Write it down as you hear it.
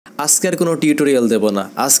আজকে আর কোনো টিউটোরিয়াল দেব না,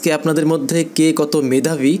 আজকে আপনাদের মধ্যে কে কত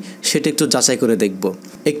মেধাবী সেটা একটু যাচাই করে দেখব।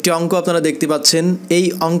 একটি অঙ্ক আপনারা দেখতে পাচ্ছেন, এই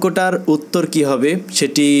অঙ্কটার উত্তর কি হবে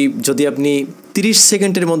সেটি যদি আপনি 30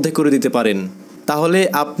 সেকেন্ডের মধ্যে করে দিতে পারেন তাহলে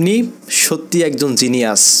আপনি সত্যি একজন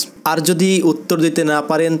জিনিয়াস। আর যদি উত্তর দিতে না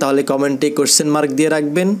পারেন তাহলে কমেন্টে কোশ্চেন মার্ক দিয়ে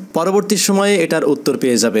রাখবেন, পরবর্তী সময়ে এটার উত্তর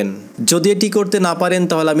পেয়ে যাবেন। যদি এটি করতে না পারেন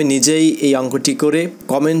তাহলে আমি নিজেই এই অঙ্কটি করে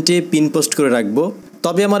কমেন্টে পিন পোস্ট করে রাখবো।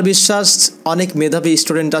 তবে আমার বিশ্বাস অনেক মেধাবী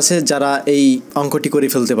স্টুডেন্ট আছে যারা এই অঙ্কটি করে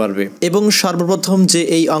ফেলতে পারবে, এবং সর্বপ্রথম যে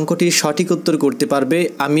এই অঙ্কটির সঠিক উত্তর করতে পারবে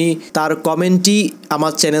আমি তার কমেন্টই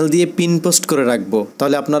আমার চ্যানেল দিয়ে পিন পোস্ট করে রাখবো,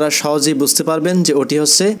 তাহলে আপনারা সহজেই বুঝতে পারবেন যে ওটি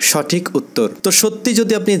হচ্ছে সঠিক উত্তর। তো সত্যি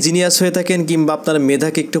যদি আপনি জিনিয়াস হয়ে থাকেন কিংবা আপনার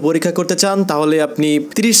মেধাকে একটু পরীক্ষা করতে চান তাহলে আপনি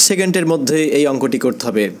 30 সেকেন্ডের মধ্যে এই অঙ্কটি করতে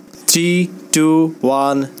হবে। 3, 2,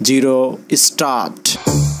 1, 0 স্টার্ট।